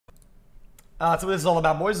That's what this is all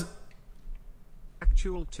about, boys.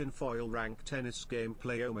 Actual tinfoil rank tennis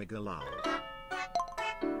gameplay Omega Lal.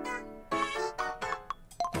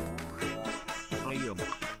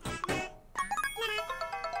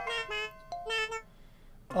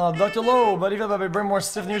 Dr. Low, but even if I brain more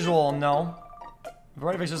stiff than usual, no.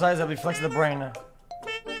 Variety of exercise that will be flexing the brain.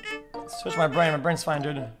 Switch my brain's fine,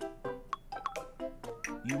 dude.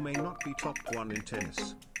 You may not be top 1 in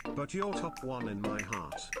tennis, but you're top 1 in my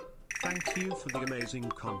heart. Thank you for the amazing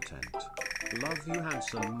content. Love you,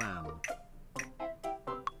 handsome man.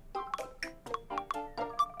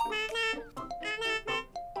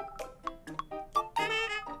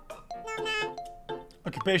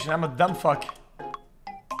 Occupation, I'm a dumb fuck.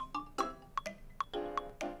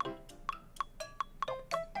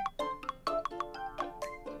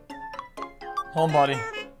 Homebody.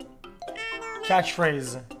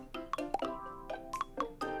 Catchphrase.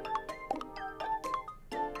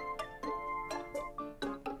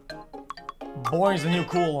 Boring's the new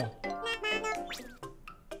cool.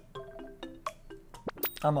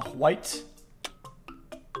 I'm a white.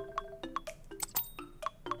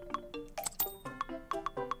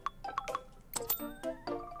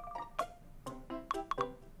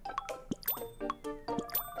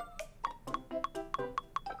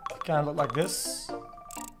 Kind of look like this.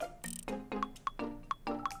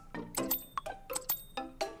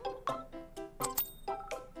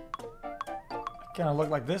 Kind of look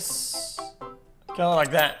like this. Kind of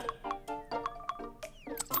like that.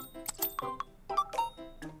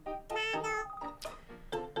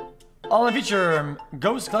 All in the feature,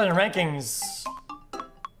 Ghost Collection rankings.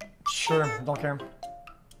 Sure, don't care.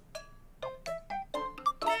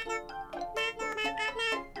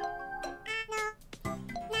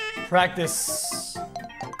 Practice.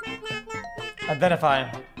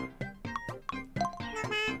 Identify.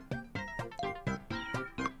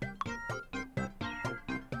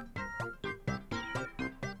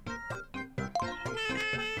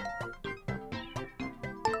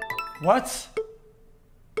 What?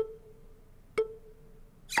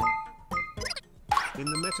 In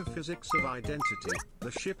the metaphysics of identity, the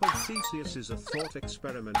ship of Theseus is a thought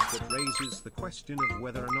experiment that raises the question of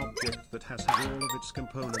whether an object that has had all of its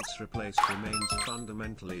components replaced remains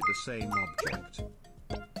fundamentally the same object.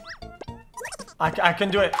 I can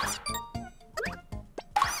do it.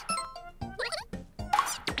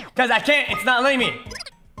 Cause I can't, it's not letting me.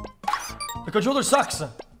 The controller sucks.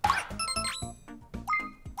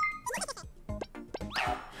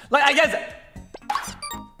 Like, I guess.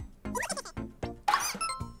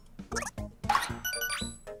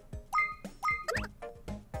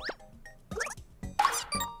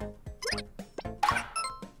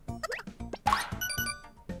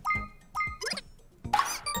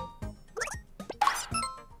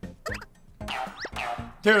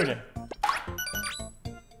 Dude.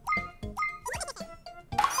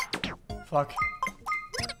 Fuck.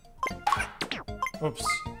 Oops.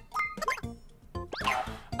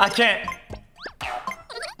 I can't.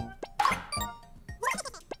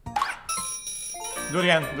 Do it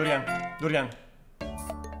again, do it again, do it again.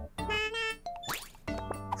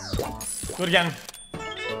 Do it again.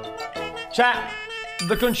 Chat,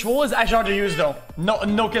 the control is actually hard to use though. No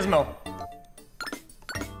gizmo.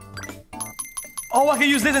 Oh, I can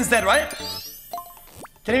use this instead, right?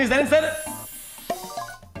 Can I use that instead?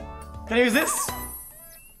 Can I use this?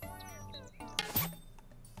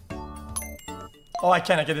 Oh, I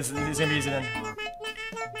can. Okay, this is gonna be easy then.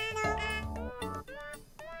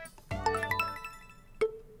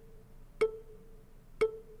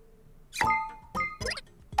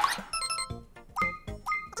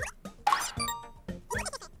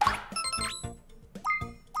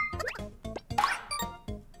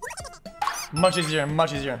 Much easier,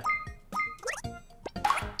 much easier.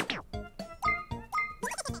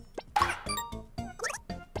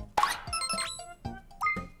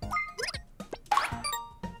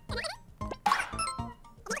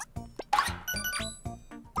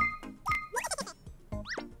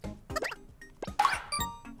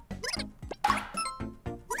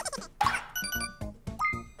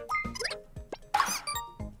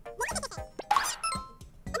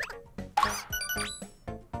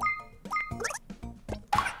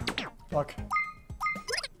 Fuck.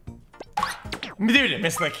 Dude,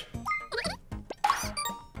 misclick.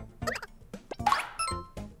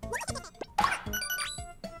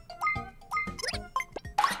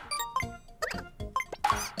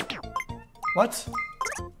 What?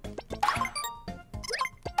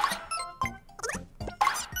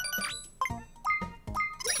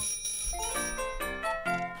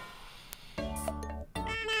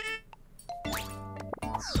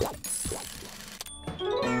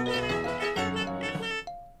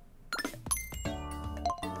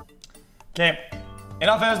 Okay. In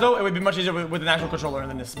all fairness though, it would be much easier with an actual controller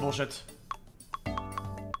than this bullshit.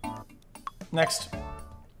 Next.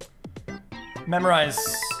 Memorize.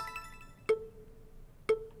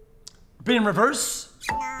 Repeat in reverse.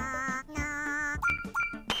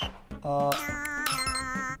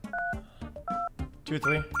 2,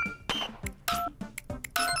 3.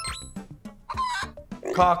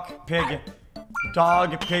 Cock, pig.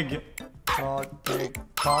 Dog, pig. Dog, pig.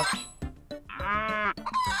 Cock.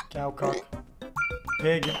 Cow, cock.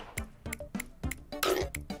 Pig.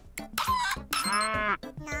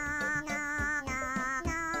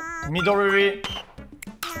 Midoriri.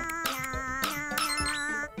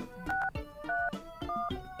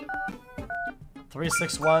 Three,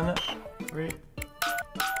 6, 1, 3.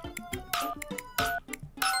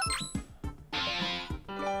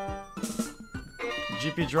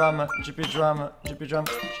 GP drum, GP drum, GP drum,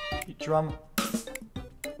 GP drum.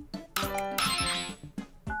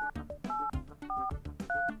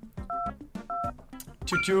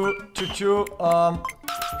 Two,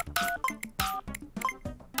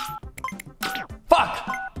 fuck!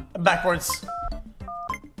 Backwards.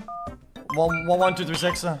 1, 2, 3,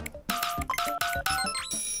 6.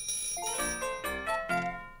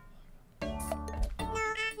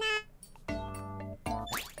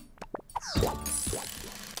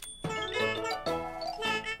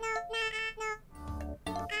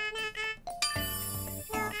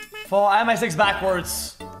 4, I have my 6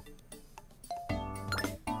 backwards.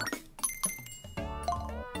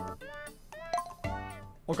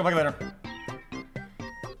 We'll come back later.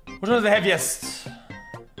 Which one is the heaviest?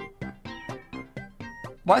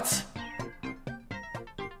 What?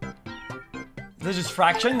 This is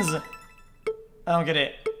fractions? I don't get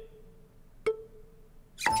it.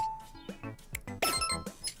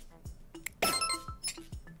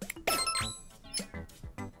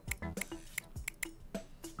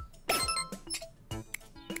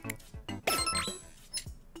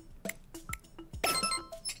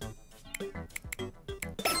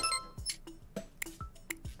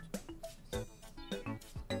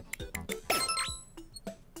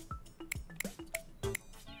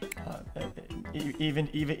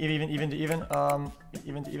 Even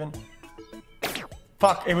to even.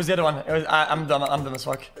 Fuck, it was the other one. It was, I'm dumb as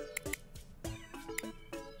fuck.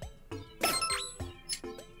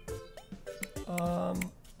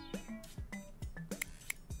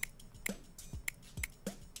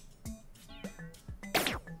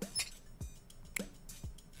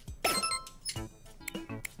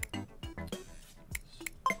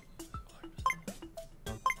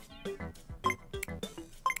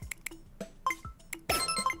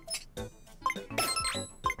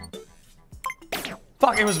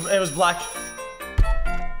 Fuck, it was black.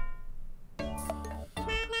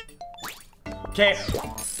 Okay,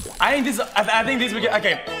 I think this we can,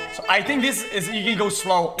 okay. So I think this is, you can go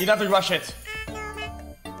slow. You don't have to rush it.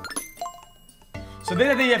 So then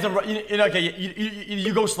I think you have to, okay,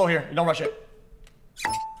 you go slow here. You don't rush it.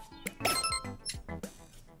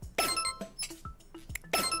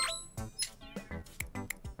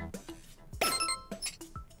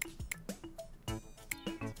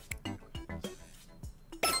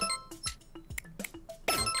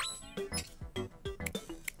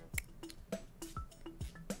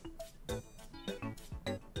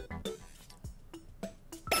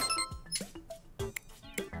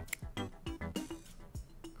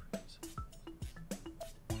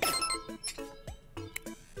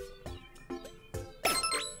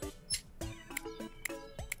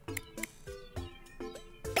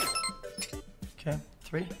 Okay,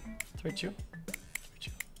 3, 3, 2, 3,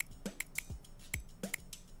 2.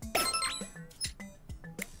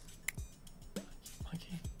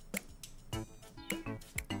 Monkey.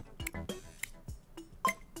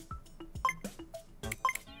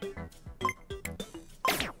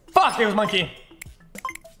 Fuck, it was monkey.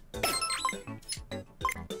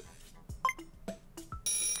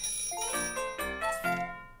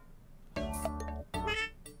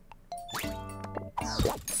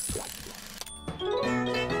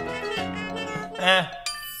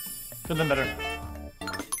 Could've been better.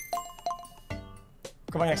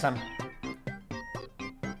 Come back next time.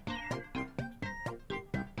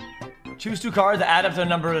 Choose 2 cards that add up to the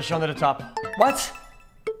number shown at the top. What?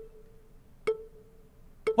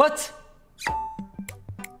 What?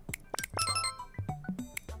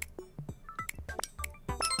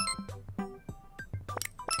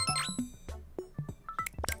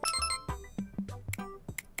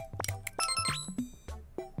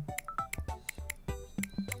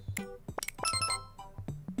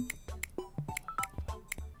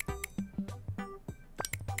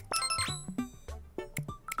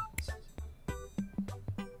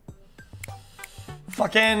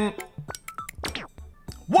 fucking...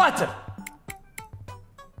 What?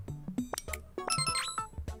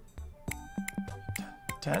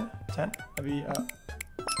 10? That'd be,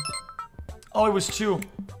 oh, it was 2.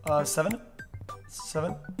 7?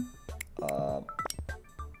 7?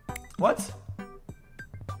 What?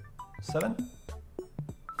 7?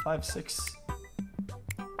 5, 6.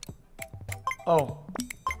 Oh.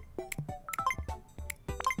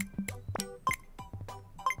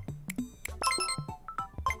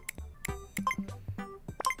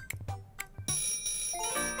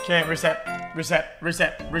 Okay, reset.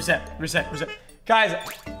 Guys,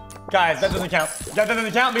 that doesn't count. That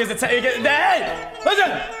doesn't count because it's... Hey! Listen!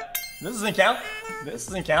 This doesn't count. This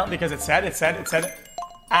doesn't count because it said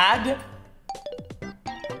add.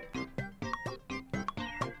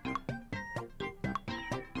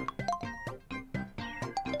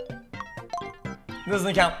 This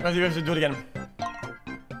doesn't count. We have to do it again.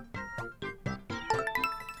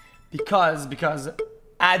 Because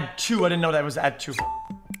add 2, I didn't know that was add 2.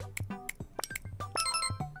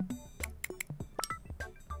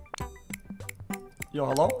 Yo,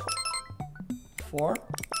 hello? 4,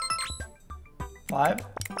 5,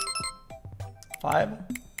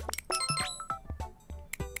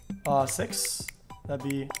 6. That'd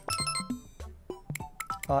be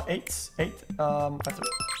 8, 8, 8, 5,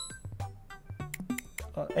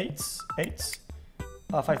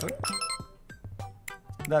 3.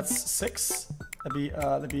 That's 6. That'd be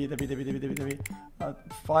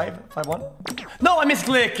 5, 5, 1. No, I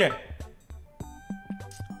misclick.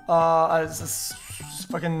 It's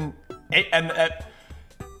fucking 8 and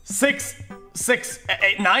 6,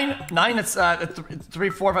 8, 9. 9. It's 3,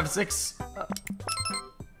 4, 5, 6.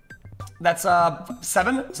 That's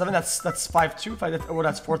 7. 7. That's 5, 2. 5. Oh,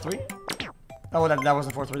 that's 4, 3. Oh, that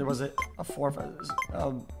wasn't 4, 3. Was it a 4,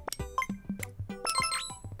 5?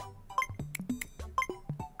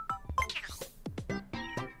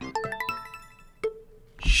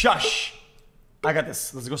 Shush! I got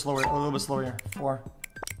this. Let's go slower. A little bit slower here. 4.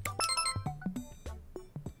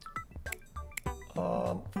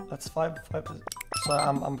 That's 5. 5. Sorry,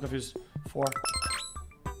 I'm confused. 4.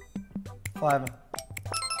 5.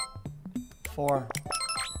 4.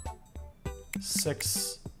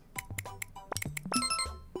 6.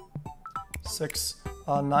 6.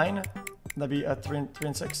 9. That'd be 3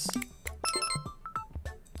 and 6.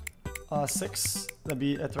 6. That'd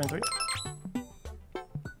be 3 and 3.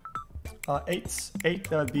 8. 8.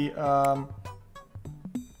 That would be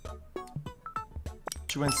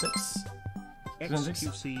 2 and 6. 2 and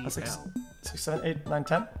 6. 6, 7, 8, 9,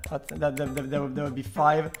 10. That would be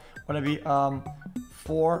 5. Would it be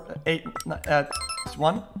 4, 8,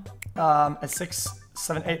 1. 6,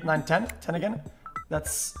 7, 8, 9, 10. 10 again.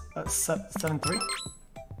 That's 7, 3.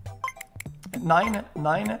 9.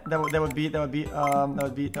 9. That would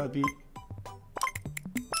be.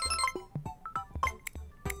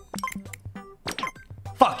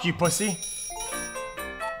 Fuck you, pussy.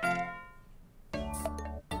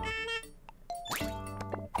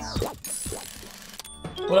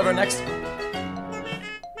 Whatever, next.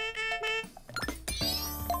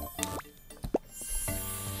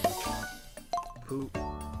 Poop.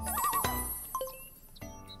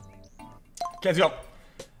 Okay, let's go.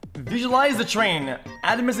 Visualize the train.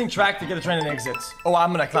 Add a missing track to get the train and exit. Oh,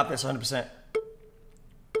 I'm gonna clap this 100%.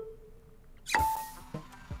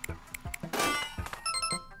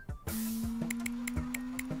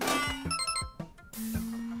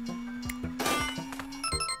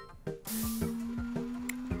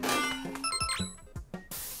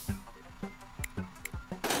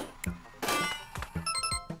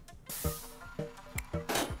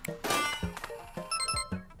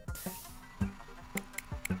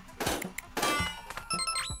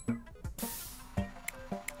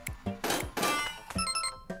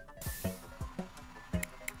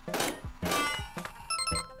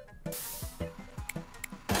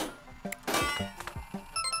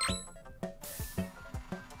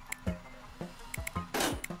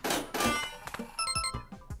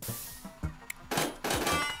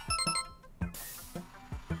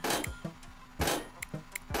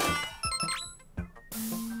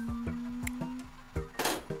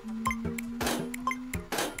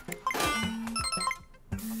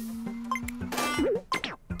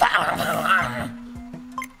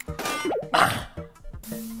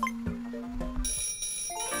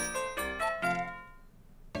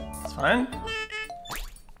 It's fine.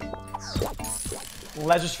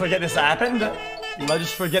 Let's just forget this happened. Let's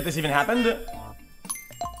just forget this even happened.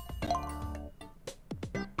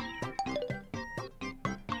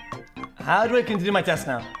 How do I continue my test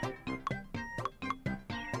now?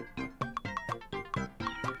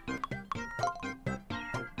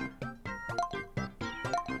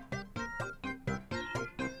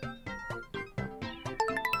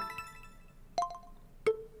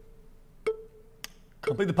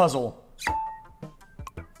 Complete the puzzle.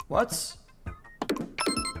 What?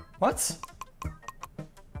 What?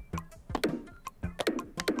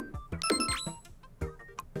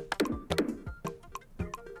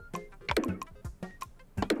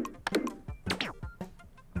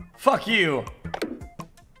 Fuck you!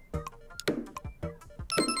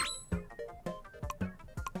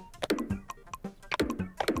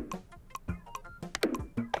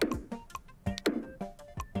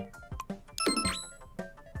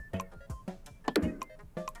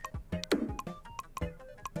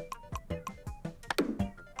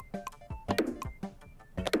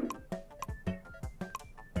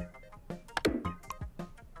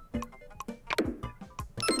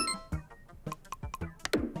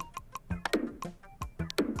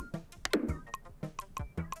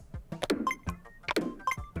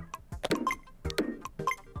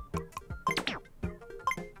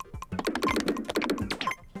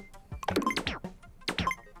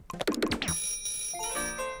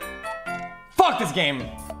 Fuck this game!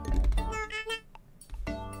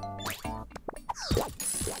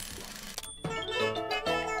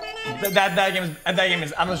 That game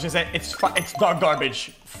is, I'm just gonna say, it's dog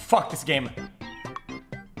garbage. Fuck this game.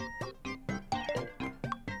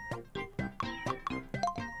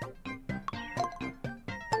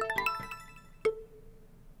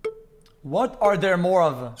 What are there more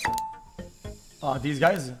of? Oh, these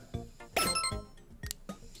guys?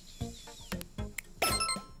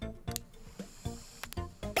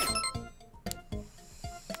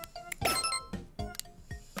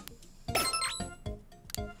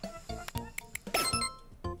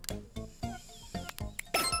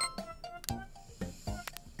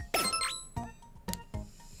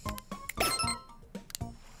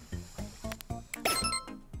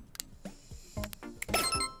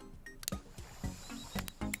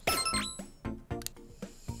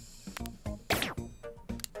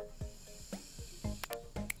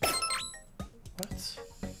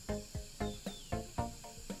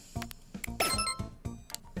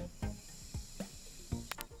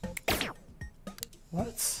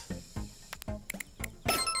 What?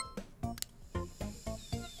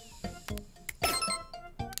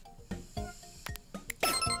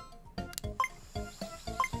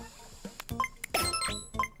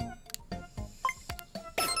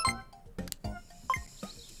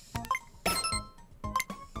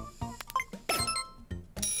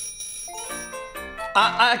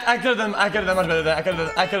 I could have done much better than I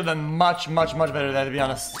could have done much better there, to be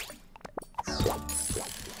honest.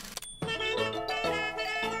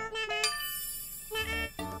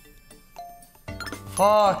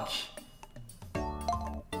 Fuck.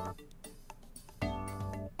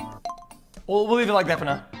 We'll leave it like that for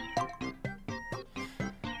now.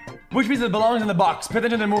 Which piece belongs in the box? Pay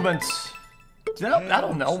attention to the movement. I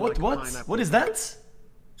don't know. What is that?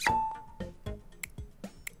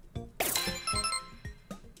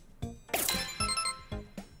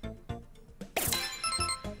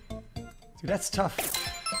 Dude, that's tough.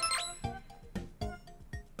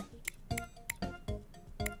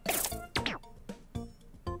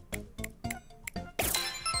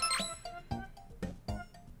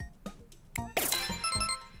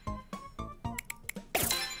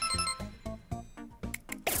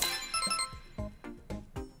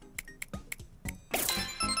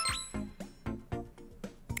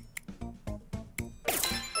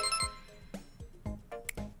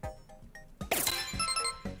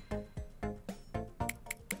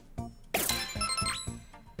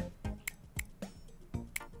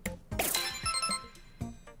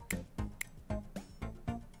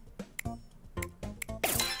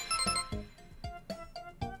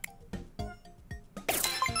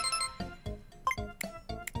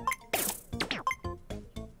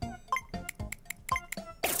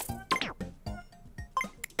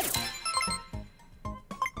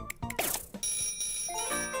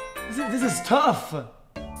 This is tough.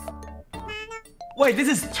 Wait, this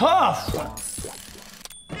is tough.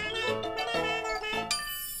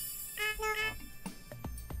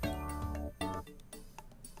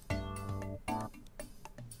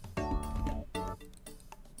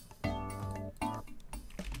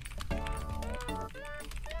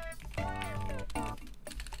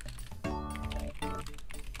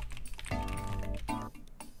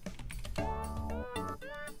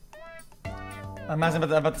 I'm asking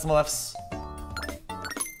about the small Fs.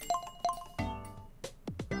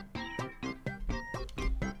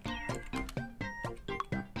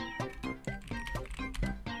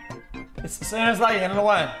 It's lagging, I don't know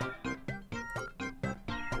why.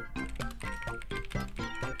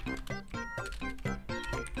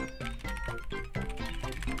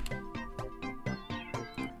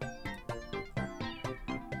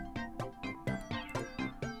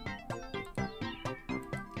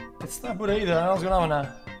 It's not Buddha either. I don't know what's going on now.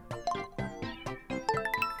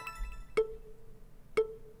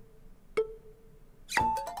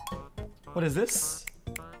 What is this?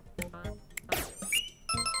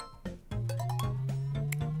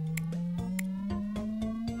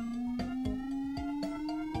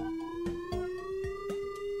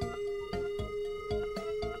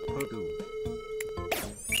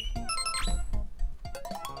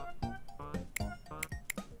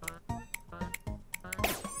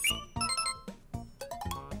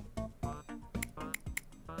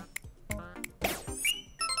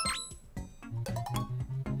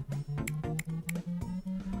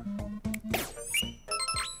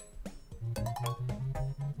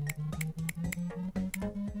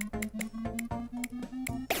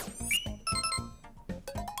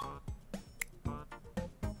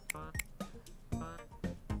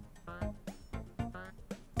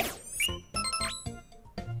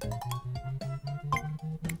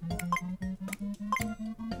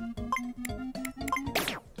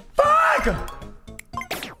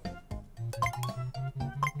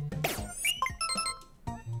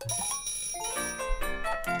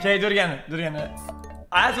 Okay, do it again. Do it again.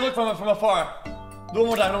 I have to look from afar. Do one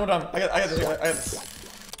more time. One more time. I got this. I got this.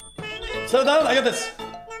 Settle down. I got this.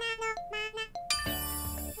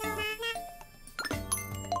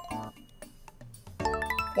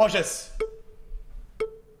 Watch this.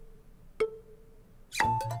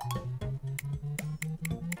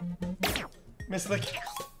 Mislick.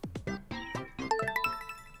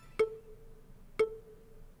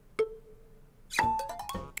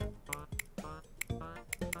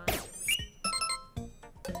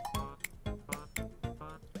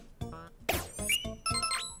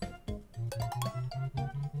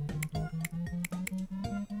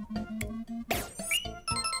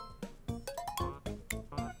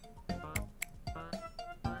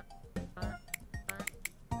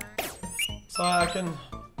 So I can...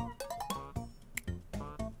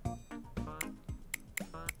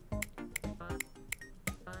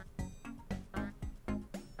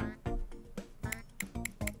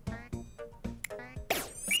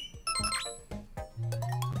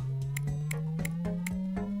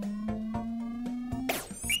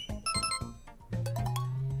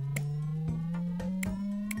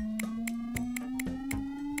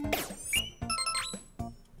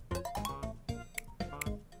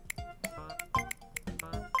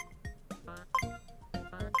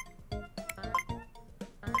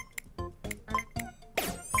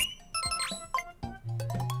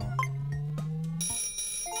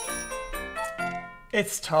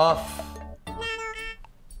 It's tough.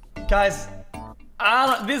 Guys,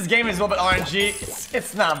 this game is a little bit RNG.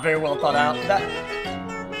 It's not very well thought out.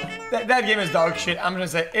 That game is dog shit. I'm gonna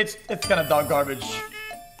say it's kind of dog garbage.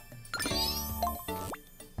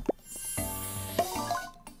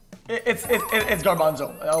 It's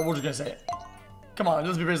garbanzo. What you gonna say? Come on,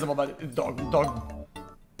 let's be reasonable about it. It's dog.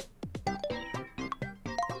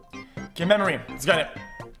 Okay, memory. Let's get it.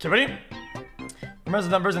 Okay, ready? Remember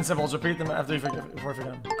the numbers and symbols. Repeat them after you forget before you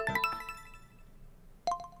forget them.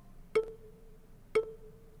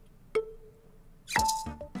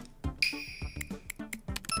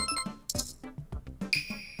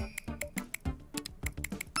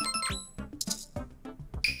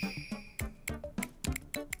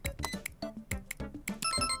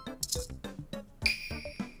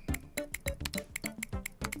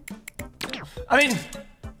 I mean,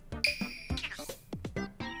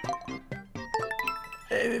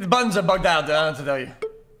 the buttons are bugged out, I don't know what to tell you.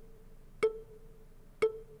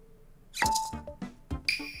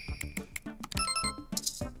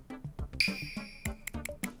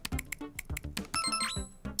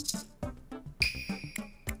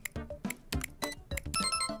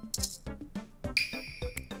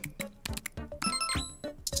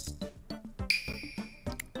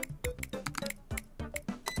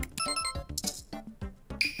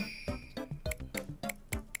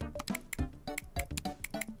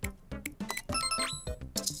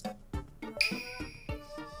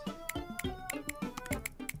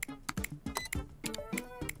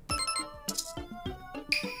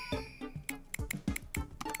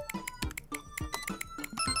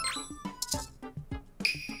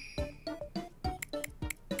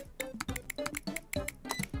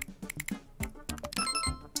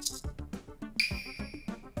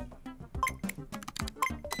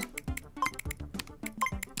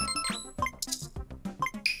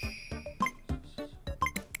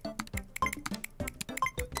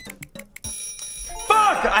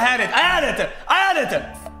 I had it!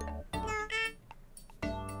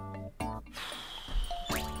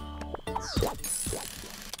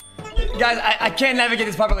 Guys, I can't navigate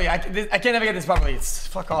this properly. I can't navigate this properly. It's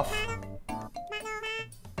fuck off.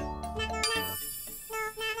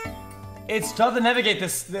 It's tough to navigate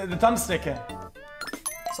this the thumbstick,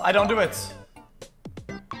 so I don't do it.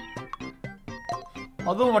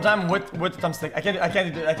 I'll do it one more time with the thumbstick. I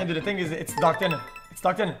can't do the thing. Is it's docked in. It's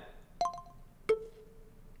docked in.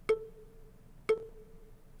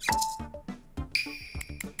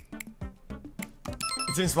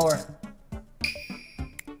 It's even slower.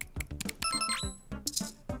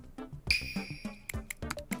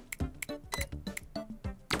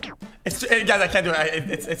 Guys, I can't do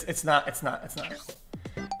it. It's not.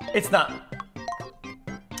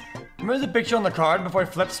 Remember the picture on the card before it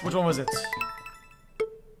flips? Which one was it?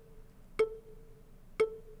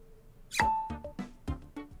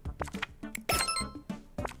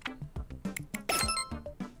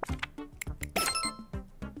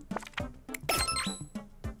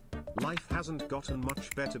 Life hasn't gotten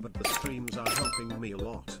much better, but the streams are helping me a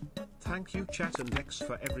lot. Thank you chat and X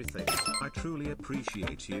for everything. I truly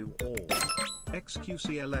appreciate you all.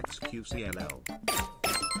 XQCL XQCLL.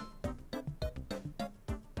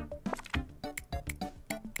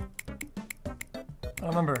 I don't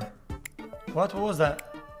remember. What was that?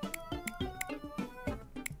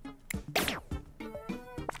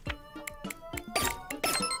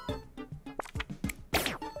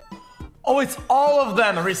 Oh, it's all of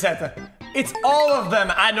them, reset. It's all of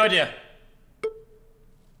them. I had no idea.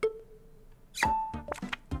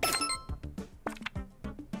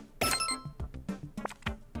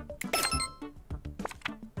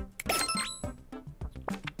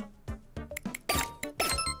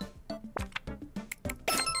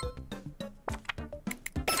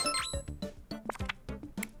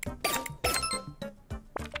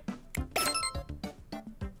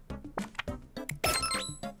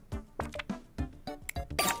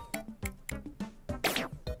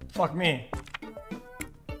 Fuck me.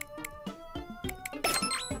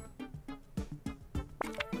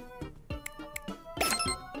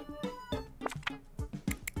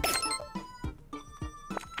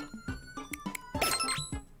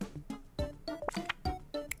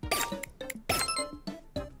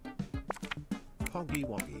 Hoggy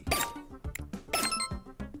Woggy.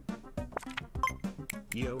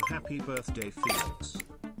 Yo, happy birthday Felix.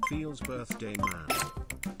 Feels birthday man.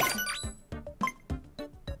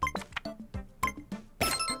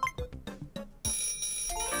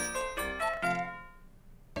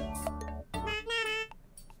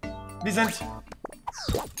 Decent.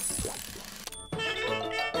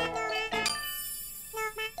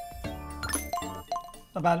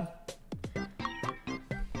 Not bad.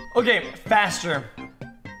 Okay, faster.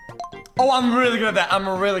 Oh, I'm really good at that. I'm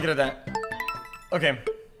really good at that. Okay,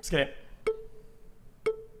 let's get it.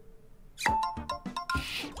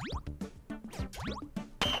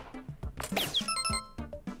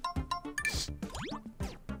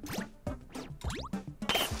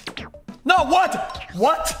 No, what?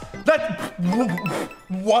 What? That...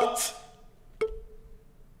 What?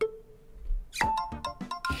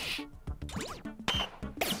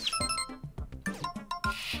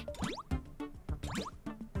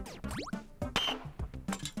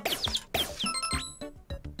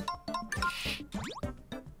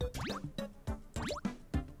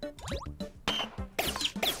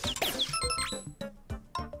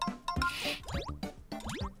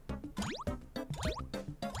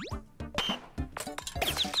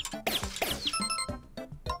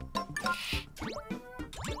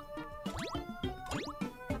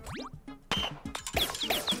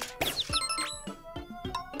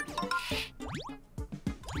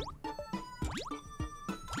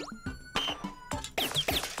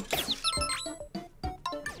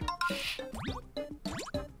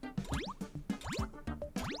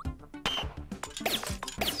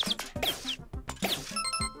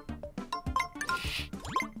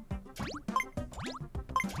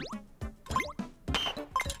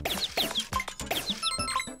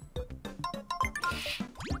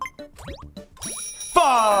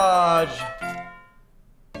 Fudge!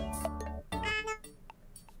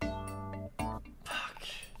 Fuck.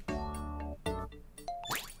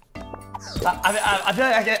 I feel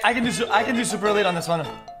like I can do super elite on this one.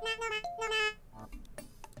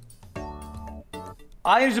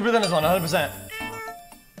 I can do super elite on this one, 100%.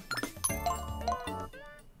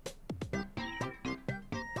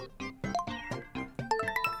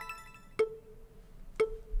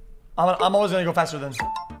 I'm always gonna go faster than.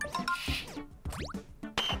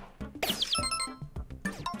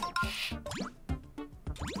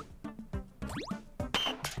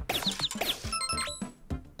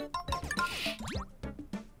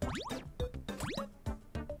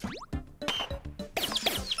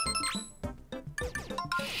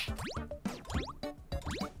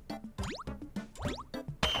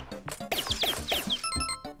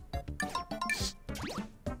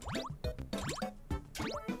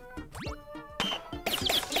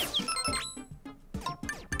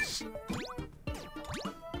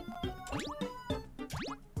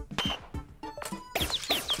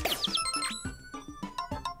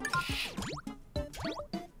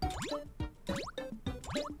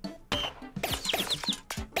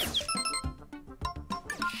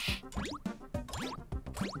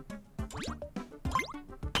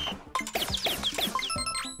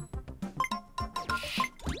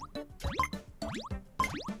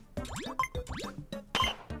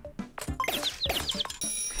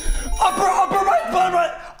 Upper right, bottom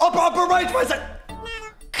right, upper right, right side.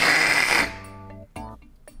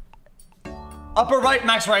 Upper right,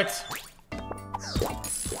 max right.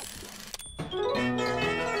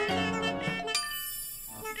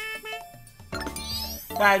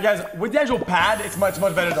 Alright guys, with the actual pad, it's much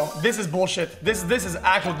better though. This is bullshit. This is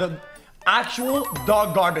actual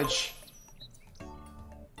dog garbage.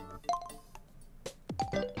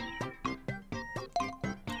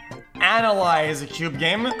 Analyze a cube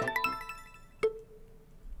game.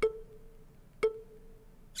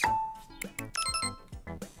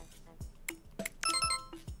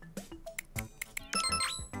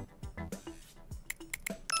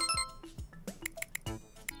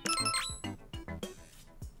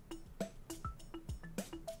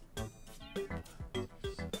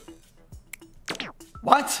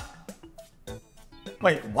 What?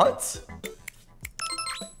 Wait, what?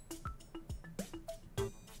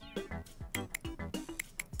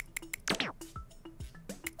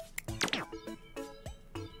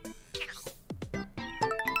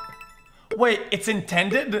 Wait, it's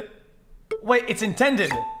intended? Wait, it's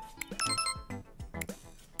intended.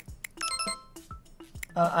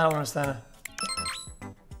 I don't understand.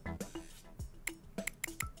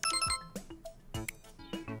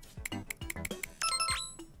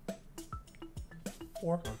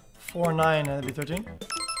 4, 9, that'd be 13.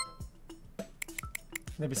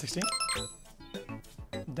 That'd be 16.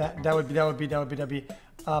 That would be 4,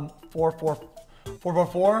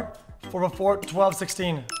 12,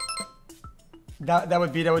 16. That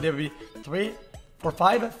would be 3, 4,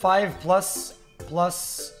 5 plus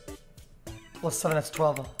 7, that's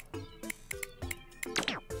 12.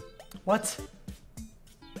 What?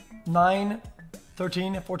 9,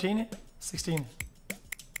 13, 14, 16.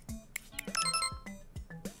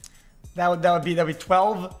 That would be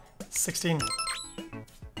 12, 16.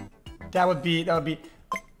 That would be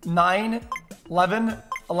 9, 11,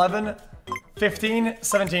 15,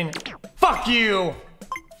 17. Fuck you!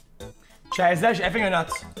 Chat, is that actually effing or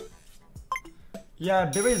not?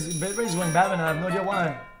 Yeah, Bitrate's going bad and I have no idea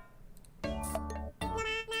why.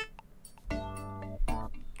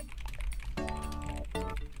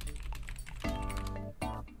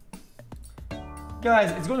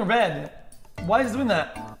 Guys, it's going red. Why is it doing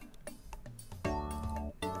that?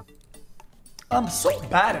 I'm so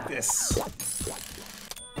bad at this.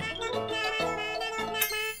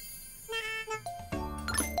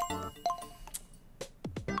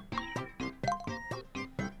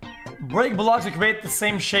 Break blocks to create the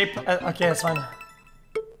same shape. Okay, that's fine.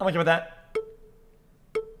 I'm okay with that.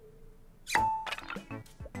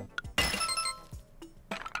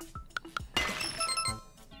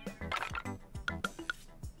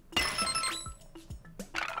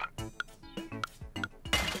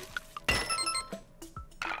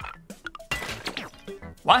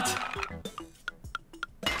 What?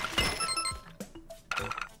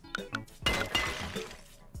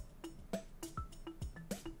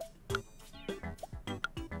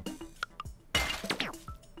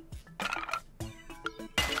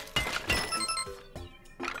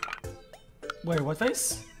 Wait, what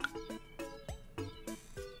face?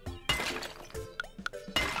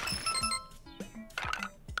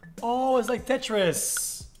 Oh, it's like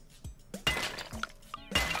Tetris.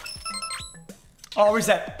 Oh,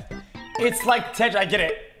 reset. It's like Tetris. I get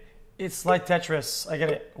it. It's like Tetris. I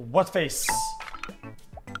get it. What face?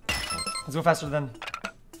 Let's go faster then.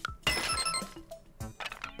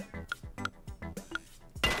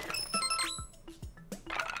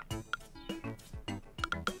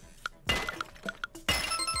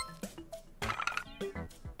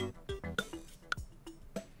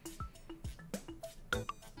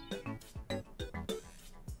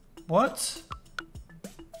 What?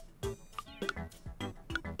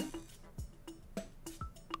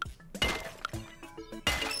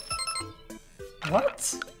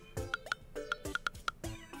 What?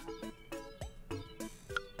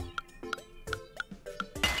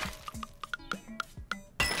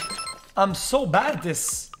 I'm so bad at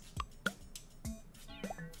this.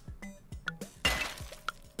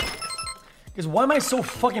 Because why am I so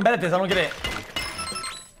fucking bad at this? I don't get it.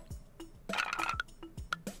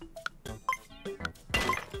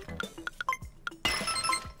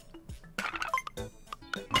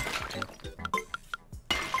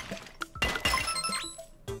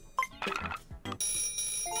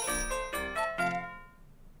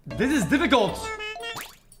 This is difficult.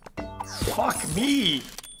 Fuck me.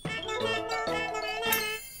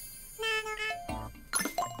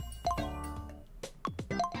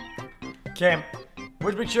 Okay,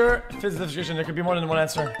 which picture fits the description? There could be more than one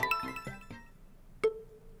answer.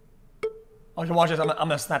 Okay, watch this. I'm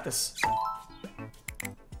gonna snap this.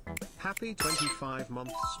 Happy 25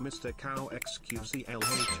 months, Mr. Cow XQCL.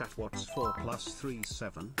 Hey chat, what's 4 plus 3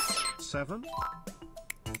 7? 7?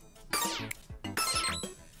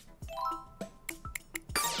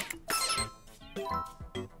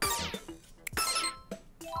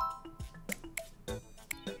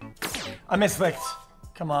 I misclicked.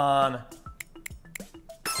 Come on.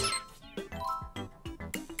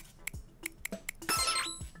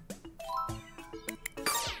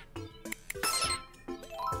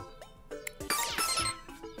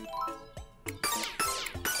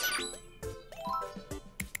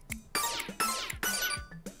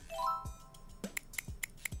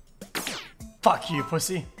 Fuck you,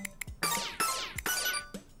 pussy.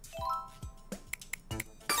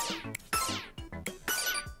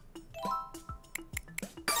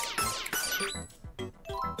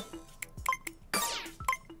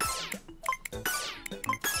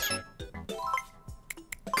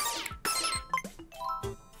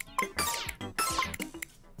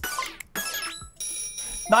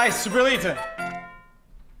 Nice, super elite.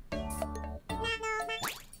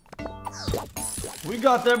 We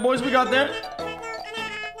got there, boys, we got there.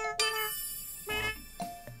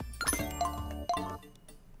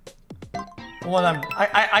 One of them.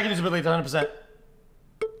 I can do super elite 100%.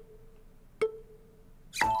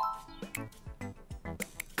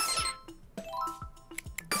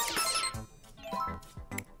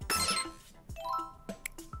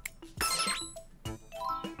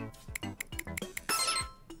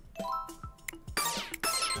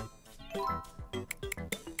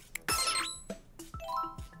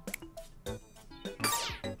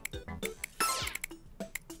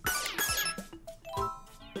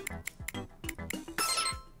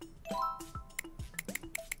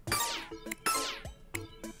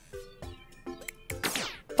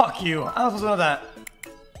 Fuck you. I was supposed to know that.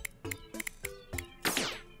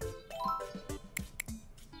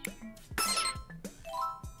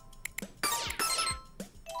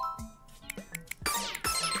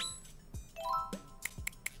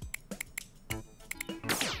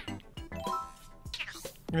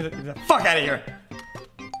 Get me the fuck out of here.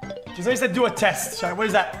 Just like I said, do a test. What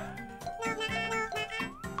is that?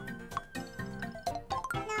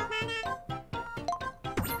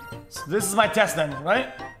 So this is my test then,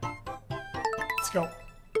 right? Let's go.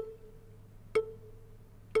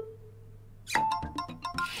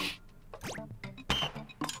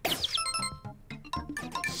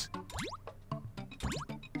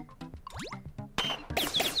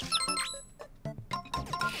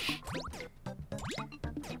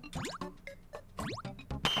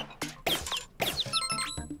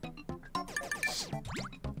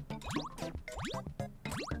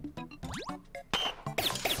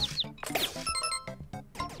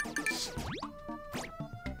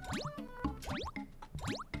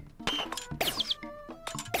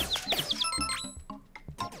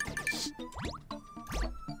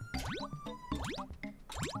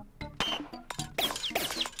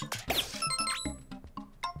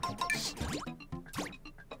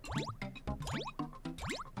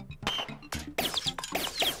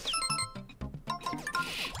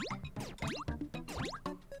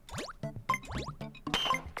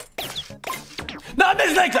 No,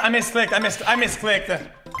 I misclicked. I misclicked.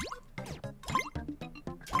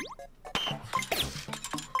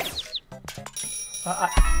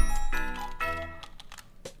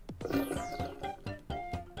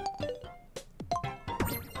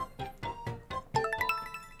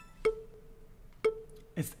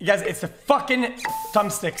 You guys, it's the fucking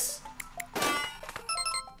thumbsticks.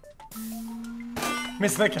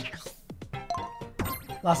 Misclicking.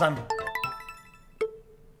 Last time.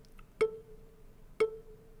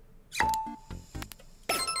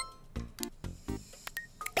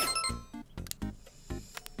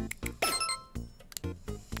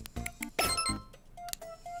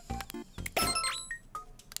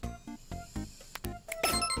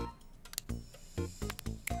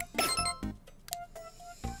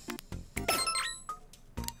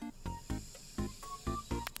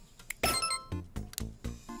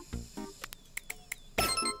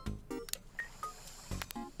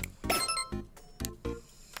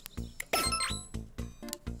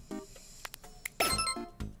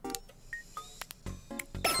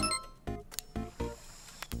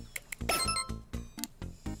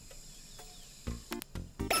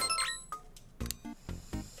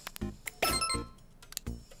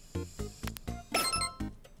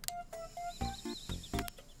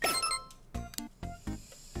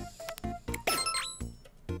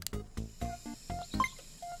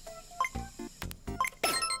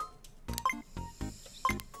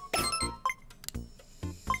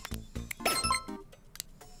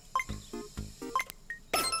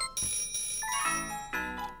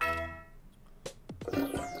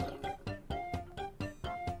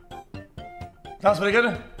 That was pretty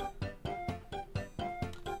good.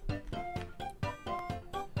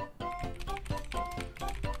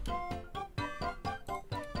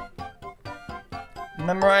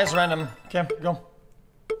 Memorize random. Okay, go.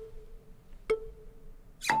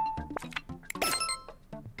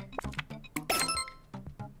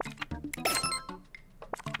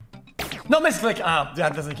 No misclick! Ah,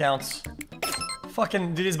 that doesn't count.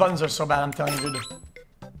 Fucking, dude, these buttons are so bad, I'm telling you, dude.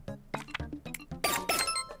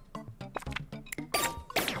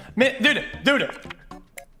 Dude!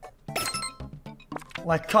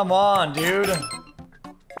 Like, come on, dude.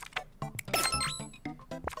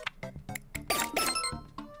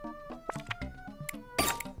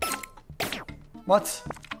 What?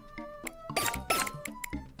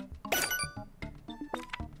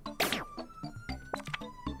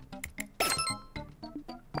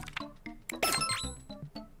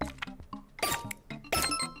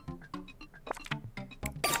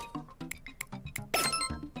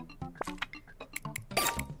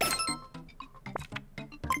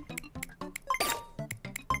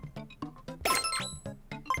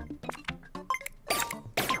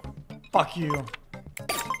 Fuck you.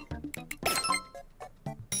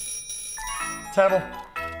 Terrible.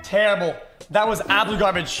 Terrible. That was absolute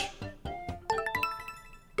garbage.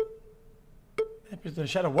 The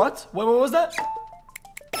shadow. What? What was that?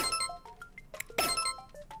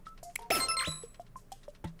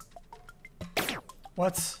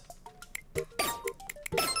 What?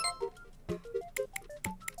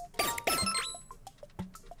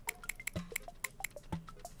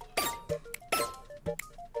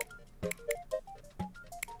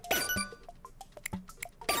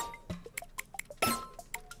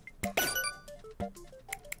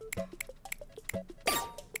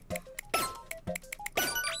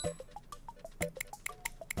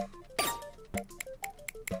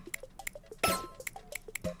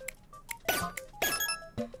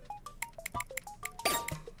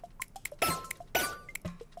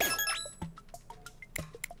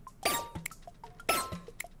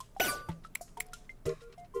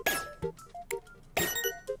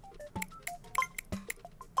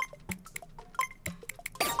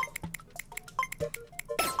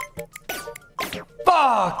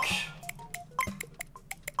 Fuck!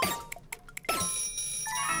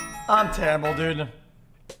 I'm terrible, dude.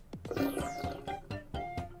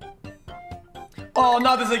 Oh,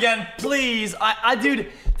 not this again, please. Dude,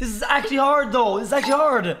 this is actually hard though. This is actually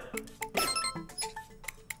hard.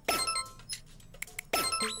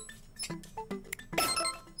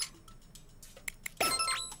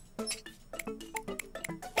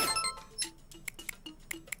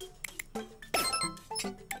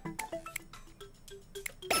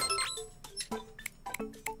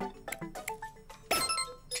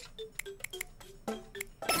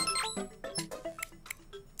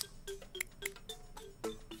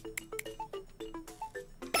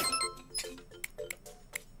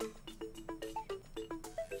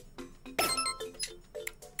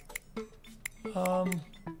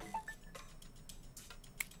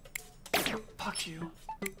 Fuck you.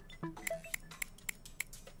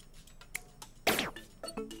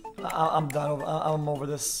 I'm done. I'm over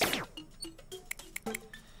this.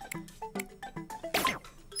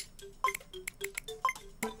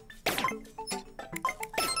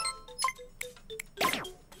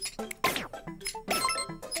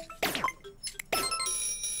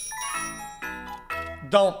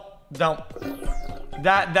 Don't.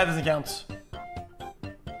 That doesn't count.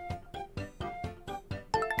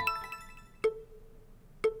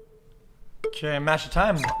 Okay, match the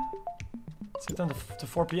time. Let's get down to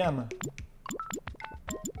 4 PM.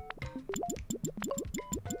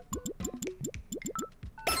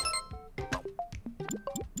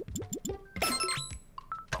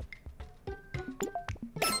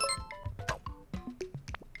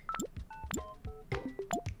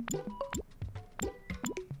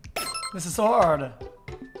 This is so hard.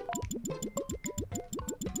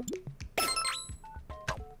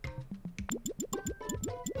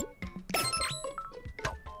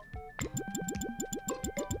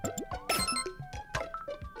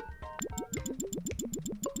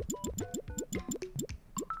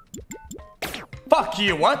 Fuck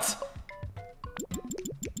you, what?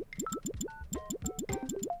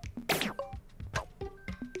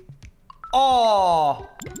 Oh.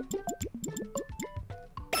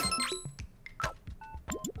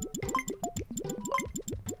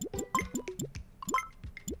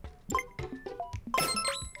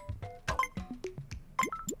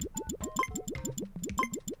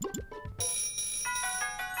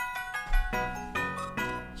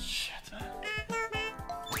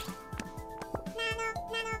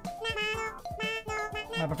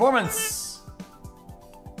 My performance.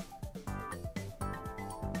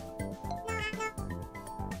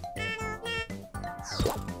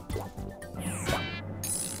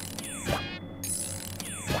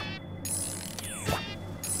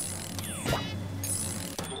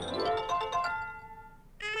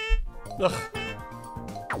 Ugh.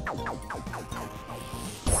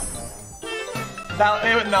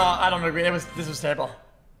 No, I don't agree. This was terrible.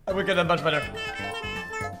 I would get a much better.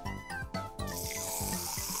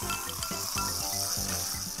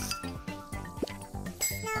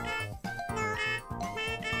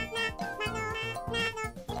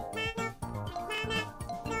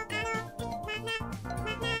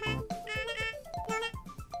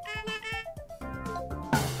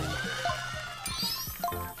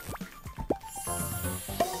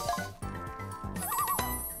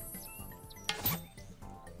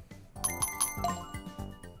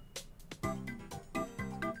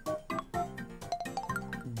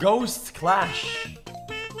 Ghost Clash.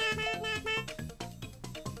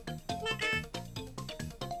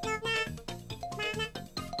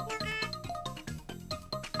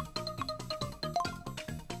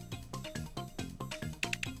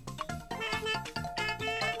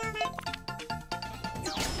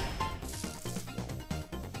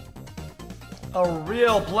 A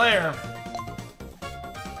real player.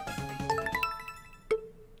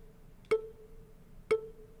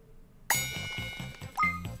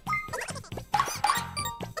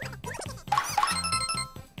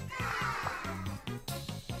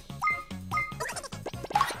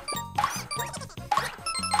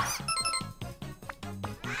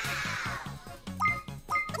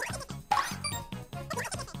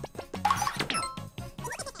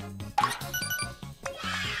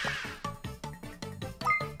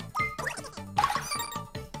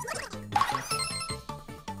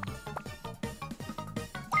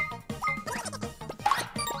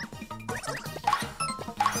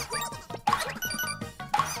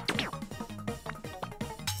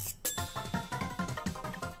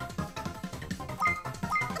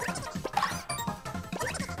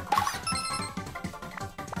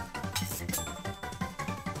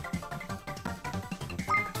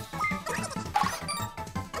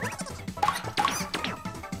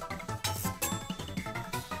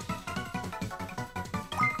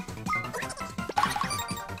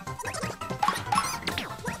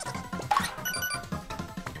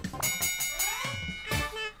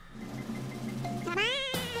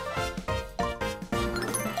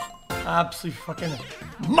 Absolutely fucking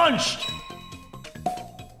munched!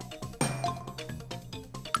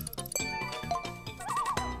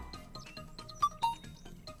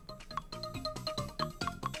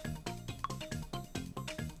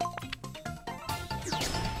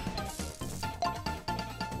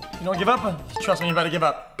 You don't give up? Trust me, you better give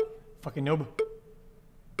up. Fucking noob.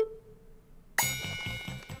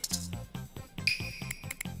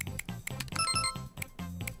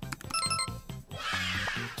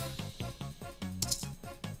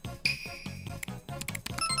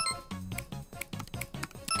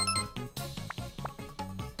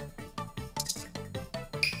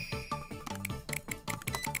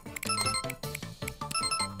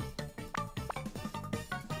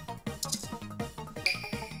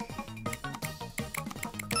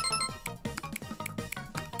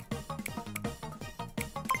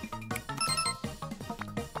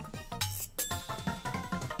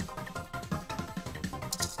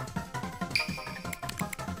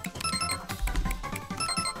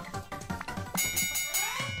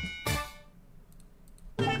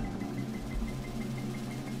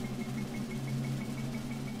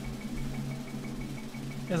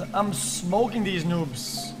 Because I'm smoking these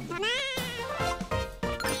noobs.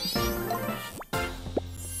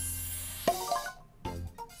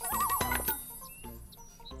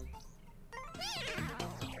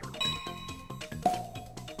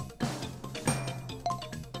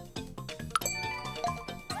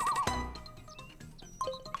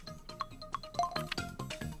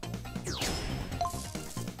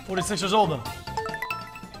 $46 old.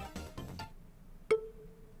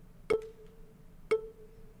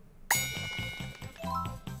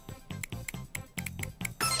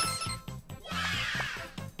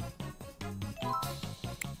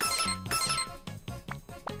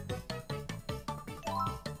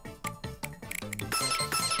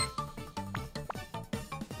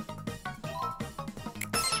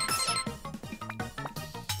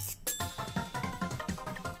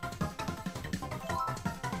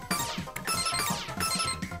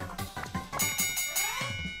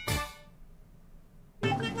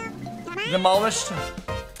 Demolished.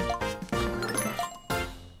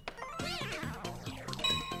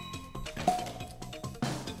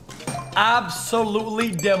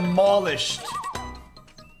 Absolutely demolished.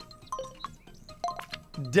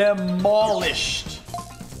 Demolished.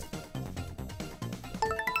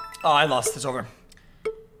 Oh, I lost. It's over.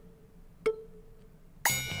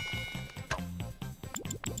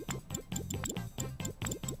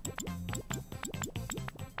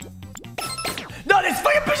 No, this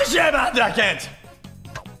fucking piece of shit, man! I can't.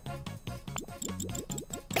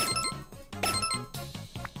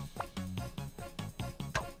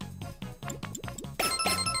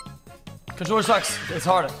 Controller sucks. It's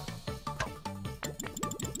hard.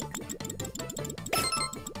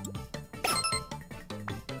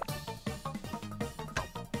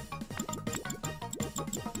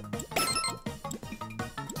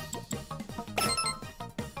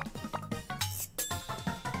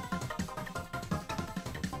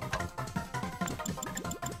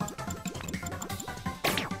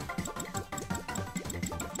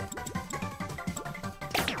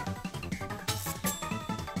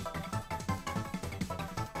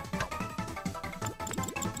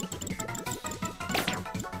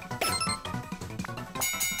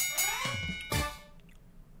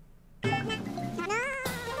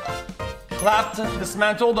 Clapped,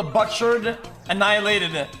 dismantled, butchered,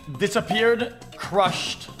 annihilated, disappeared,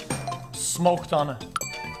 crushed, smoked on.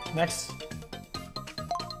 Next.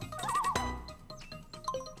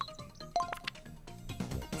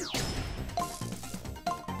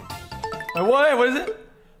 Wait, what is it?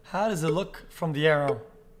 How does it look from the arrow?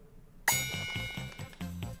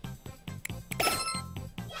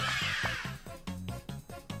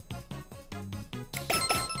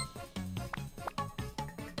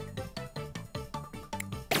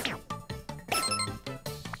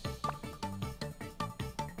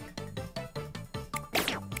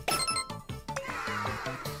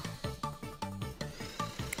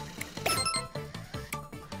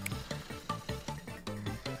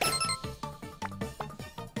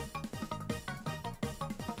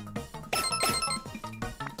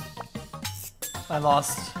 I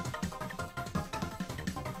lost.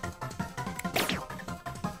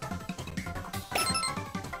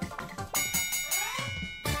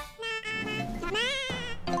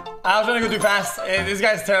 I was trying to go too fast. This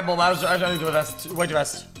guy's terrible. I was trying to do it fast. Way too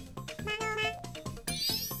fast.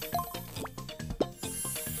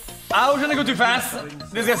 I was trying to go too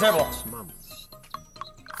fast. This guy's terrible.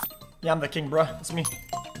 Yeah, I'm the king, bro. It's me.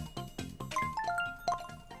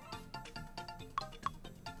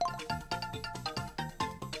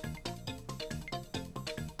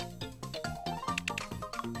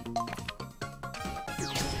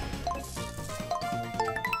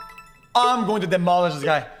 I'm going to demolish this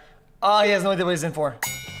guy. Oh, he has no idea what he's in for.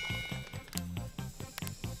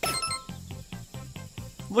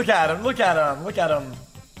 Look at him, look at him, look at him.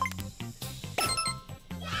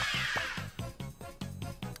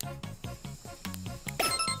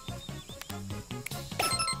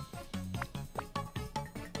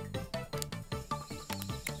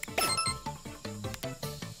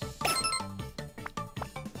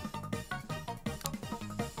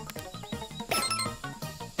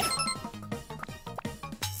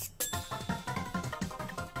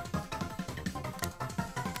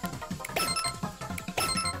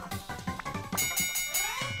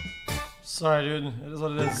 Sorry, dude. It is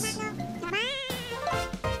what it is.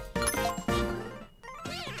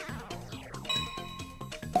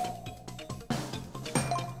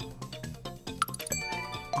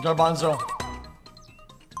 Garbanzo.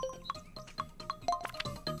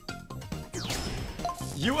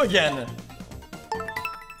 You again.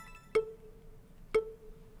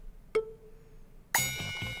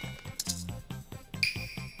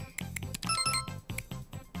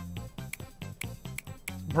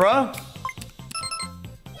 Bruh.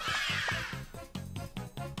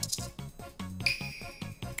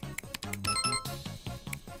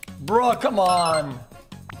 Bro, come on.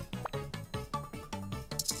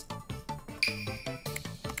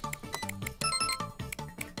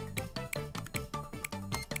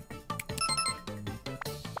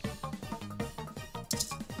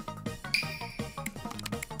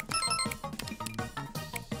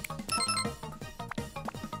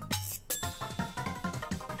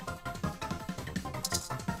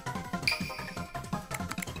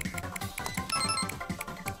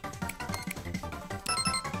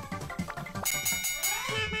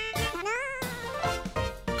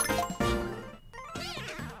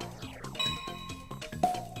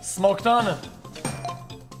 Smoked on it.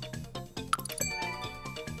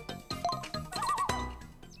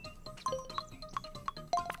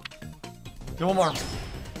 Do one more.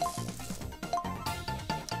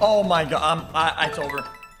 Oh my god, it's over.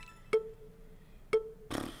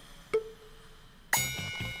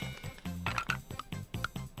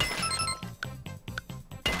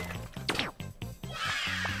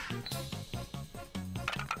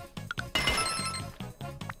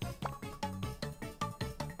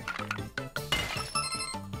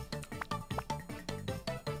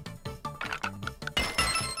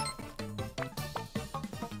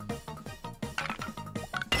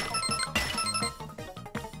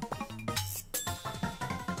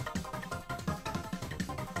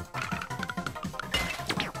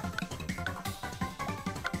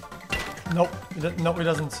 Nope. Nope, he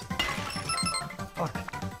doesn't. Fuck.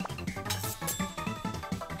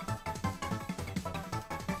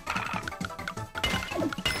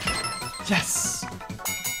 Yes!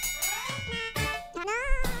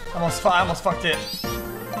 I almost fucked it.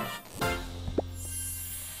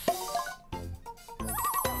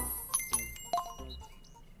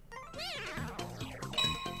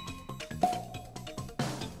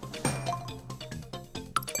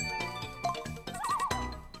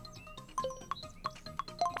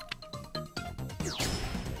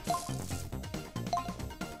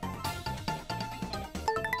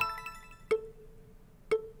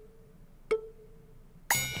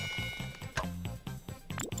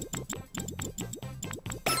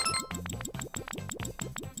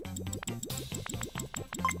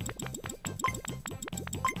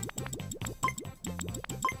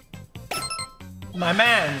 My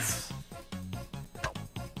mans.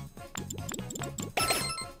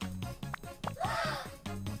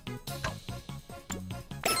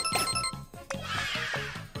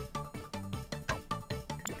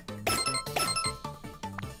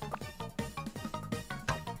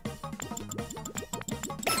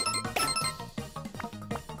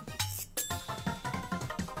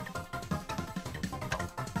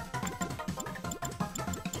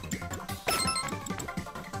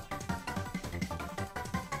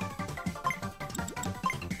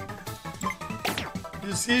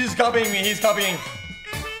 He's copying me, he's copying.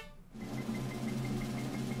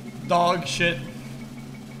 Dog shit.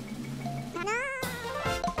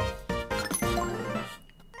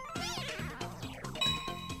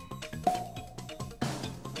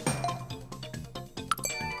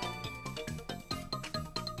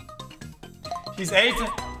 He's 8.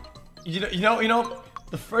 You know,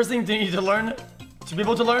 the first thing you need to learn, to be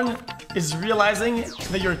able to learn, is realizing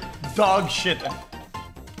that you're dog shit.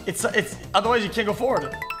 It's otherwise you can't go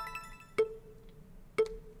forward.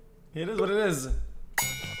 It is what it is.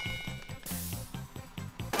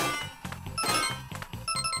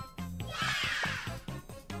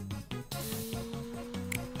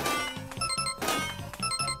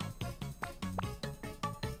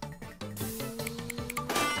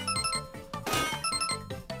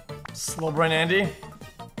 Slow brain Andy.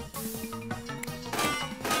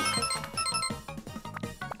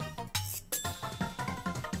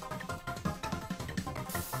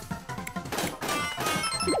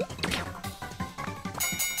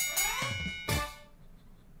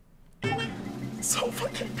 So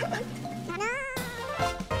fucking bad.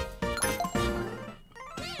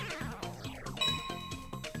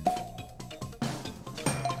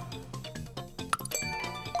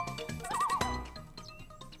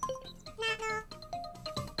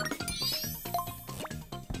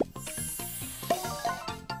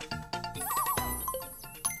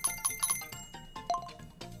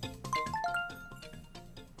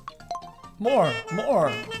 More.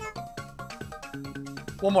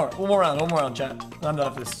 One more round, chat. I'm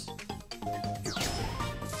done with this.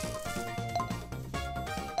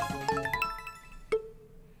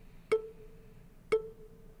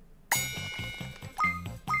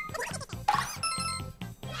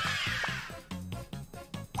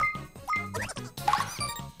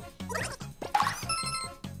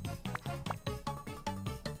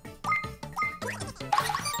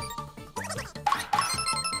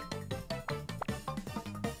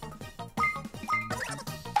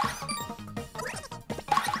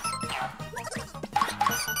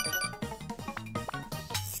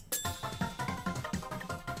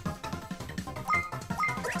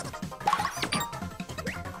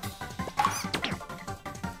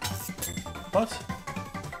 What?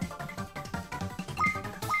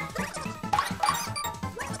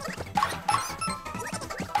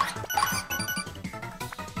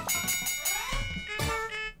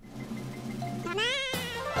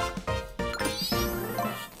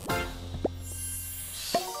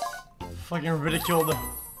 Fucking ridiculed.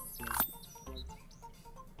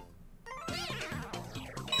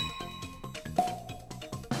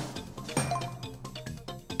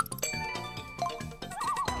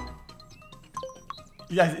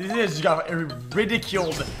 Yeah, it is got a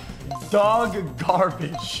ridiculed dog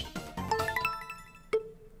garbage.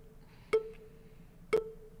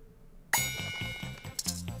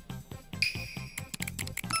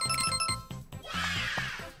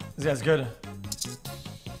 This guy's good.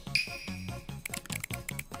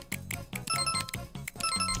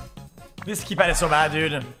 This keypad is so bad,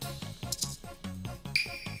 dude.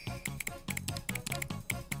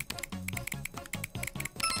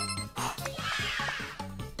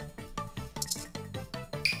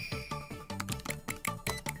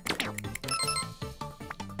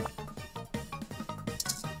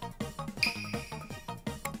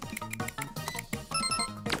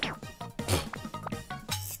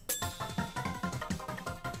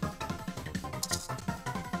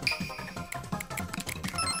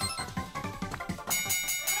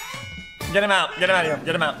 Get him out. Get him out of here.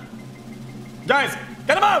 Get him out. Guys,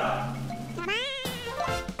 get him out!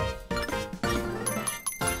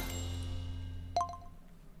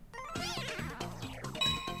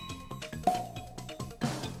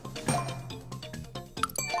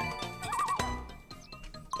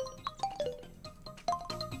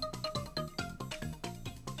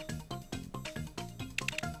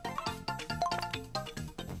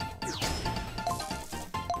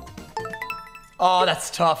 Oh, that's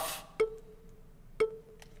tough.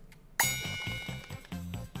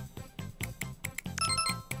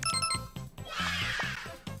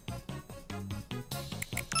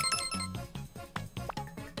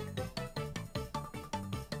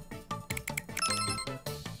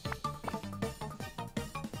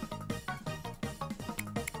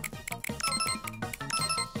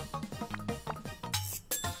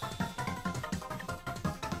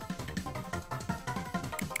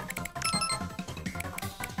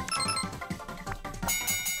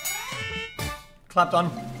 Clapped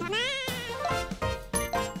on.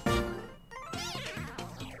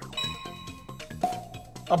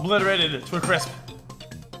 Obliterated it to a crisp.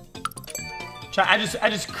 Chat, I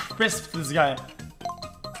just crisped this guy.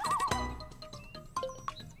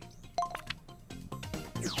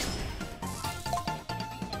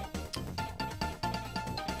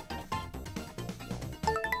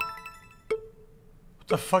 What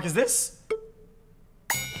the fuck is this?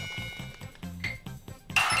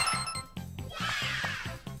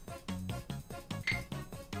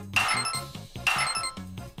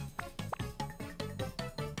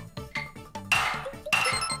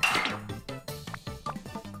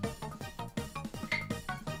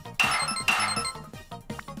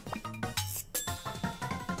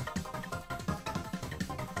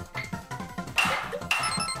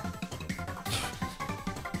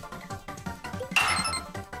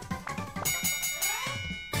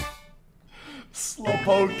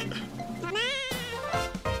 Slowpoke.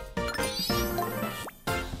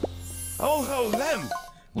 Oh, ho, them!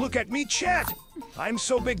 Look at me, chat! I'm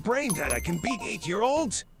so big-brained that I can beat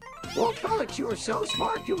 8-year-olds. Well, Felix, you are so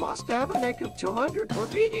smart, you must have an egg of 200 for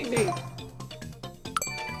beating me.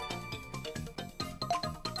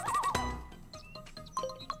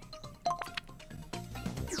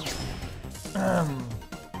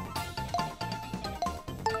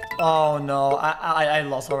 Oh no, I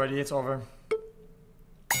lost already, it's over.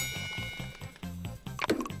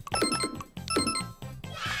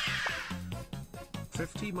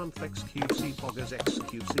 $50-month XQC Poggers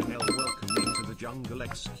XQCL, welcome me to the jungle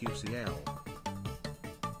XQCL.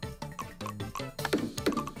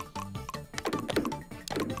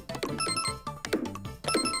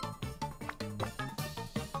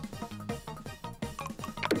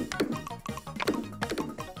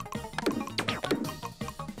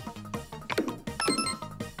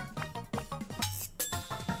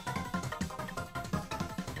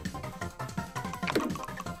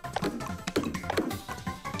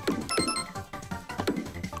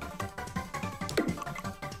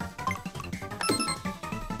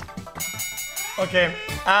 Okay,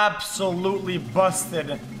 absolutely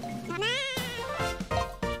busted.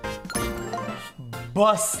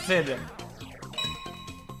 Busted.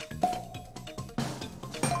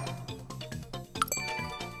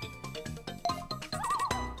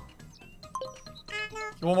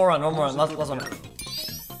 One more run, last one.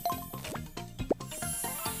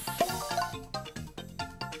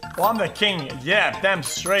 Oh, I'm the king, yeah, damn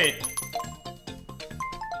straight.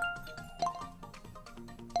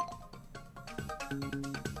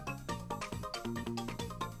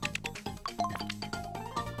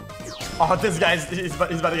 Oh, this guy's he's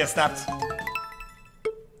about to get snapped.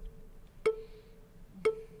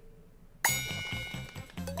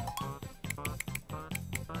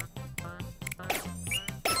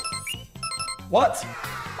 What?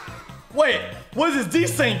 Wait, what is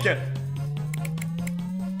this desync?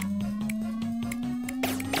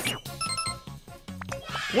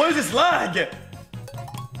 What is this lag?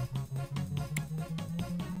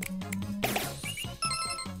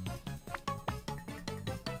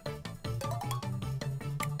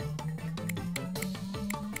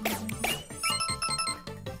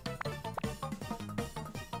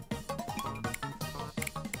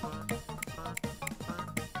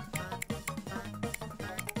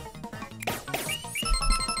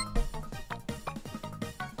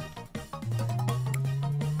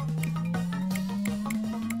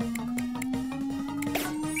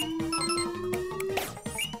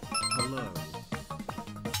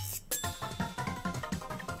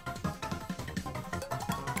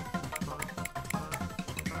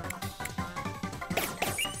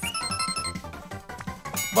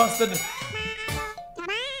 Busted.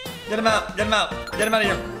 Get him out. Get him out. Get him out of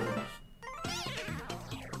here.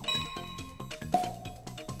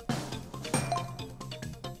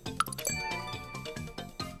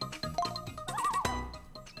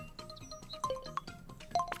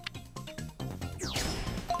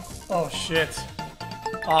 Oh shit.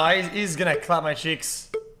 Oh, he's gonna clap my cheeks.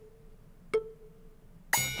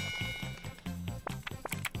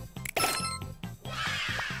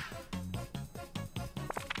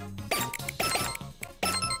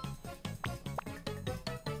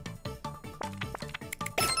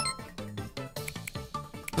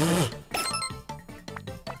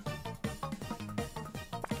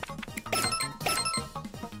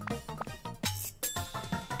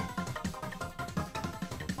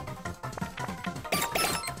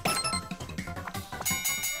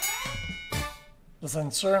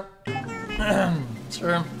 Listen, sir.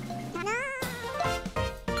 Sir.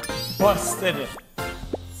 Busted.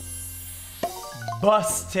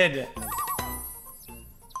 Busted.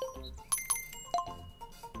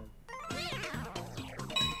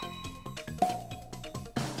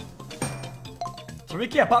 So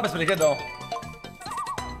Ricky at pop is pretty good though.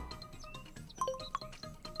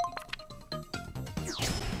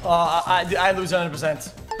 Oh, I lose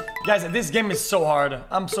 100%. Guys, this game is so hard.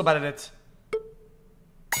 I'm so bad at it.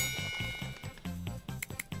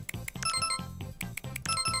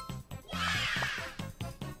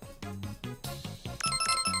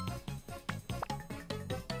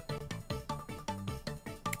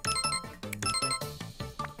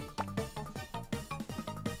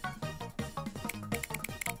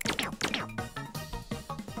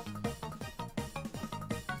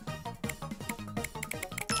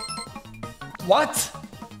 What?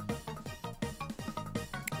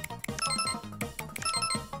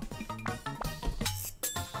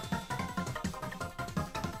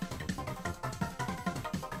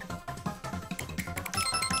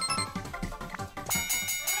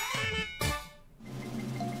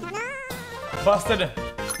 Busted.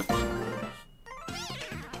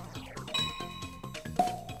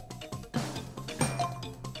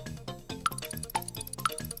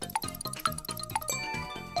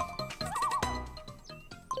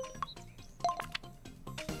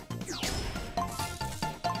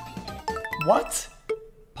 What?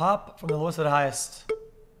 Pop from the lowest to the highest.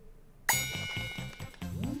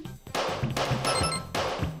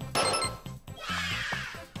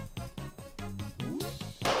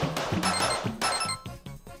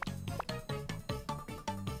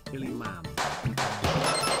 Hilly man.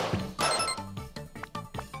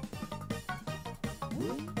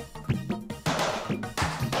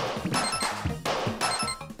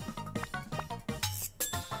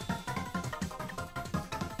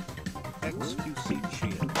 XQC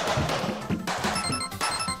cheer.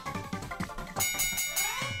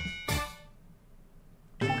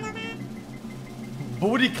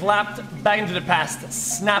 Booty clapped back into the past.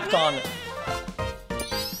 Snapped on.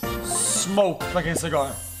 Smoke like a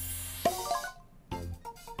cigar.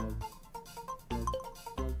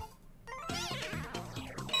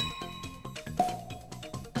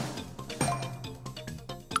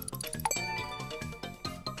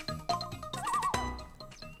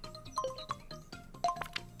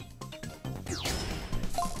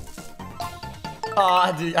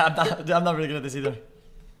 Dude, I'm not really good at this either.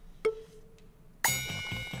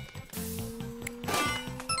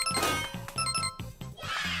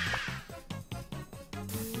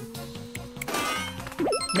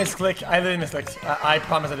 Misclick. I literally misclicked. I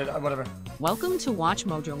promise I did. Whatever. Welcome to Watch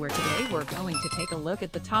Mojo, where today we're going to take a look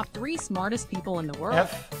at the top 3 smartest people in the world.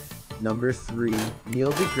 F. Number 3,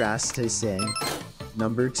 Neil deGrasse Tyson.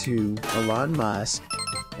 Number 2, Elon Musk.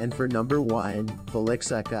 And for number 1,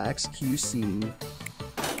 dailydoseofxqc.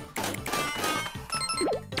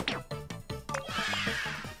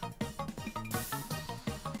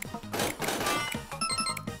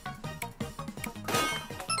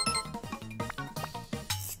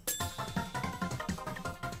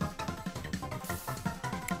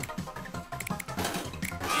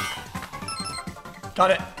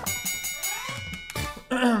 Got it.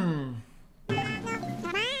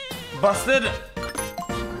 Busted.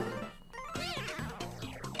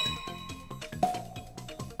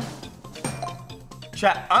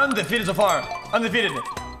 Chat, undefeated so far. Undefeated.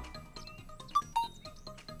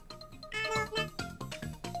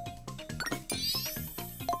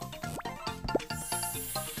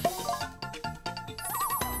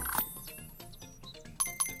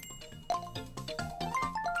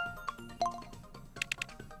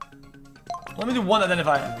 Let me do one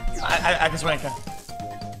identifier. I can swear I can.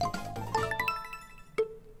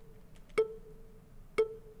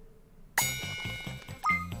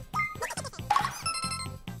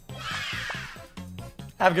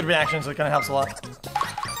 I have good reaction, so it kind of helps a lot.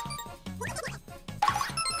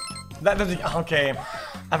 That doesn't. Okay.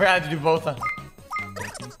 I forgot I had to do both.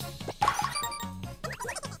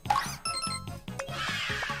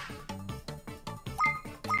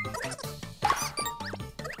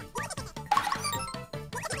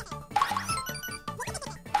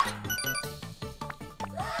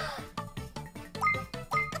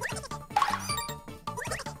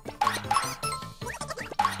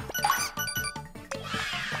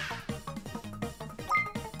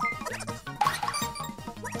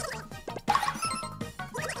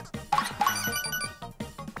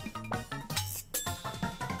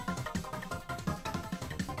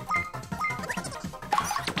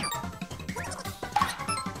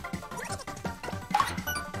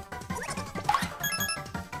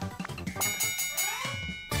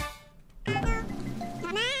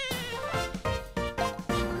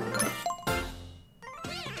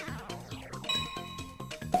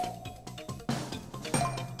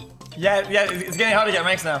 Yeah, it's getting hard to get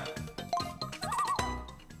ranks now.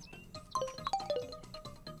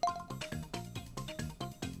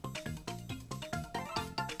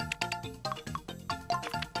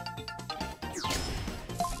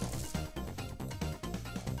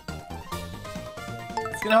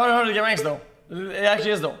 It's getting harder and harder to get ranks though. It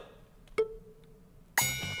actually is though.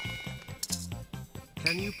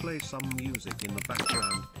 Can you play some music in the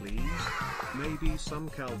background, please? Maybe some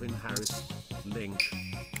Calvin Harris. Link.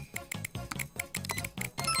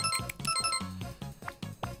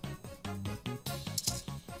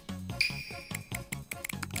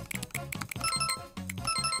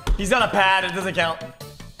 He's on a pad, it doesn't count.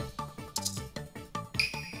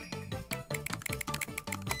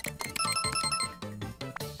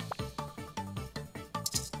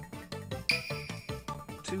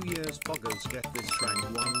 Years poggers get this rank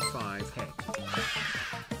 1-5 heck.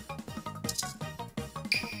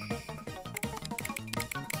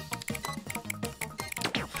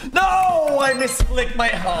 No! I misclicked my.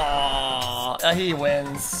 Aww, he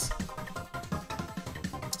wins.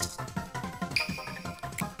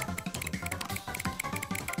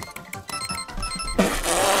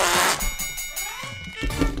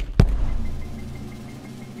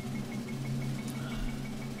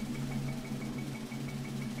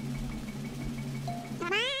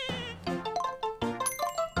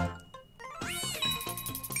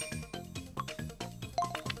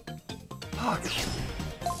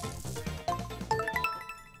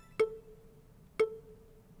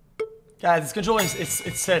 Guys, this controller is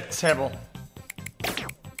it's terrible.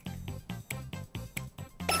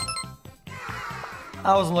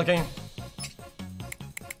 I wasn't looking.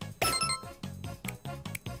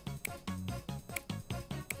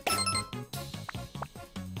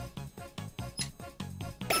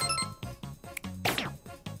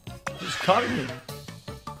 Just caught me.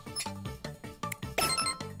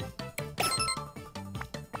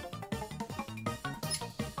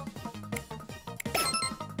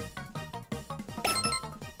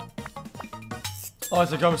 Oh,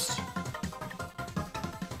 it's a ghost.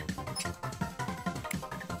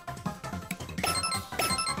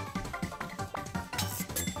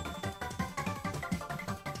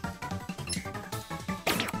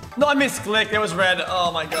 No, I misclicked. It was red.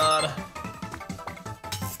 Oh my god.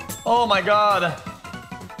 Oh my god.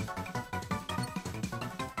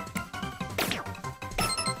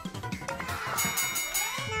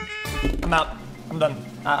 I'm out. I'm done.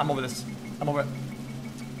 I'm over this. I'm over it.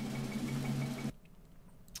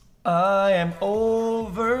 I am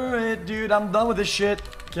over it, dude. I'm done with this shit.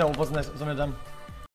 Okay, well, wasn't this? Wasn't it done?